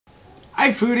Hi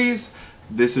foodies!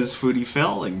 This is Foodie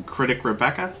Phil and Critic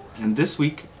Rebecca, and this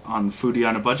week on Foodie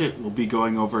on a Budget we'll be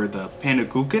going over the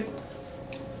Panakuken,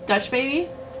 Dutch baby,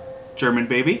 German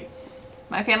baby.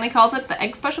 My family calls it the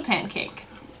egg special pancake.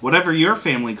 Whatever your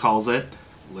family calls it,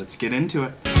 let's get into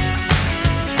it.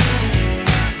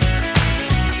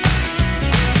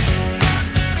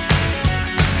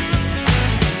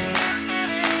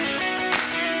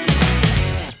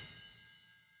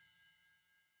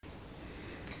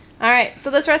 Alright, so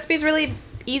this recipe is really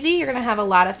easy. You're going to have a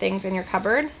lot of things in your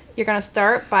cupboard. You're going to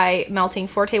start by melting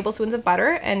 4 tablespoons of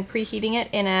butter and preheating it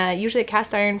in usually a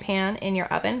cast iron pan in your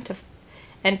oven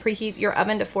and preheat your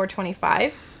oven to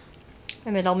 425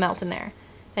 and it'll melt in there.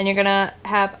 Then you're going to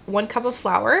have 1 cup of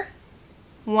flour,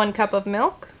 1 cup of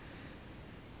milk,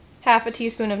 half a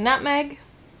teaspoon of nutmeg,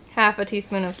 half a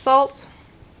teaspoon of salt,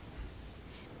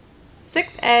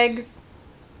 6 eggs,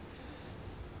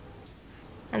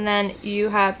 and then you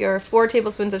have your 4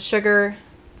 tablespoons of sugar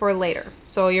for later.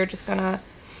 So you're just gonna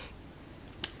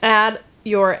add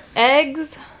your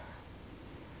eggs.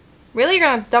 Really, you're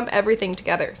gonna dump everything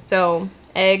together. So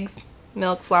eggs,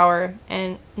 milk, flour,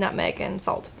 and nutmeg and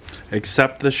salt.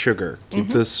 Except the sugar. Keep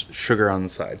this sugar on the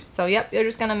side. So yep, you're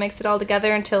just gonna mix it all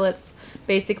together until it's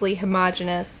basically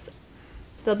homogeneous.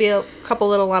 There'll be a couple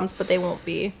little lumps, but they won't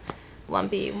be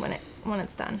lumpy when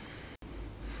it's done.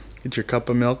 Get your cup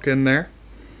of milk in there.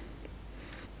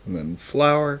 And then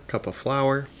flour, cup of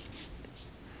flour.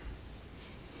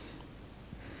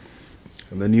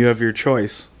 And then you have your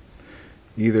choice.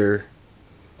 Either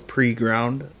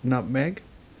pre-ground nutmeg,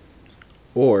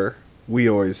 or we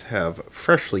always have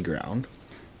freshly ground.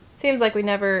 Seems like we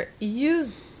never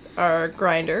use our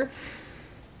grinder,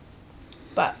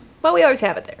 but we always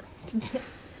have it there.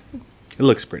 It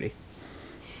looks pretty.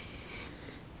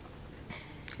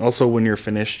 Also, when you're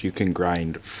finished, you can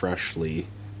grind freshly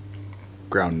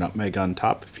ground nutmeg on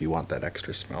top if you want that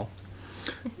extra smell.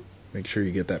 Make sure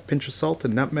you get that pinch of salt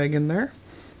and nutmeg in there.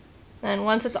 And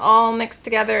once it's all mixed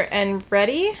together and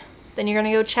ready, then you're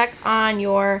going to go check on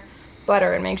your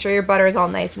butter and make sure your butter is all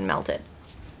nice and melted.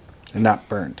 And not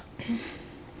burned.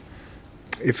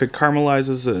 If it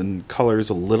caramelizes and colors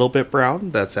a little bit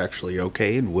brown, that's actually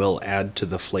okay and will add to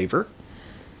the flavor.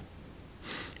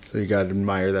 So you got to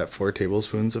admire that 4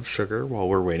 tablespoons of sugar while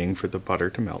we're waiting for the butter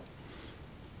to melt.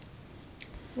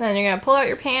 Then you're going to pull out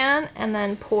your pan and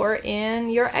then pour in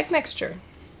your egg mixture.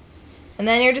 And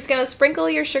then you're just going to sprinkle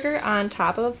your sugar on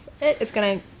top of it. It's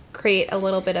going to create a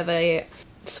little bit of a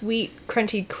sweet,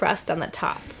 crunchy crust on the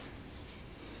top.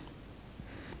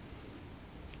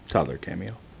 Toddler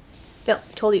cameo. Phil,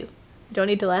 told you. Don't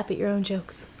need to laugh at your own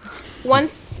jokes.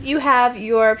 Once you have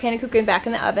your Panakuken back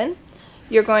in the oven,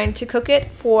 you're going to cook it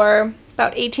for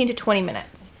about 18 to 20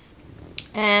 minutes.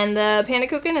 And the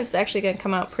Panakuken, it's actually going to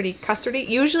come out pretty custardy.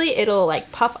 Usually it'll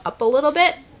like puff up a little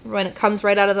bit when it comes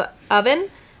right out of the oven,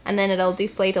 and then it'll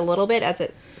deflate a little bit as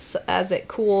it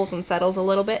cools and settles a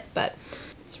little bit, but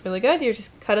it's really good. You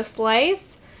just cut a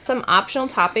slice. Some optional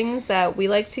toppings that we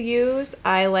like to use.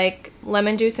 I like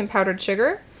lemon juice and powdered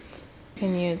sugar. You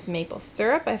can use maple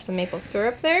syrup. I have some maple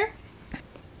syrup there.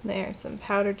 There's some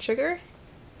powdered sugar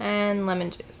and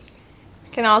lemon juice.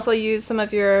 You can also use some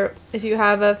of your, if you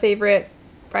have a favorite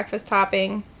breakfast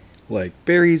topping, like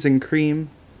berries and cream.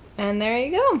 And there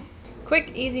you go.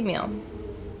 Quick, easy meal.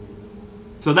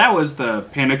 So that was the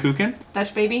Panakuken,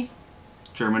 Dutch baby,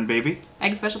 German baby,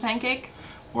 egg special pancake,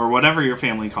 or whatever your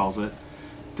family calls it.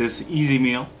 This easy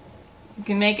meal. You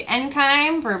can make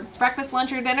anytime for breakfast,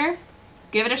 lunch, or dinner.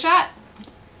 Give it a shot.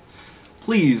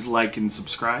 Please like and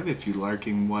subscribe if you're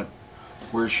liking what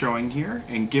we're showing here,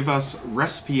 and give us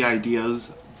recipe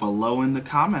ideas below in the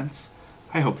comments.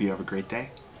 I hope you have a great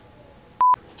day.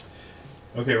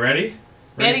 Okay, ready?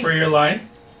 Ready for your line?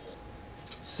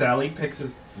 Sally picks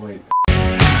his... Wait.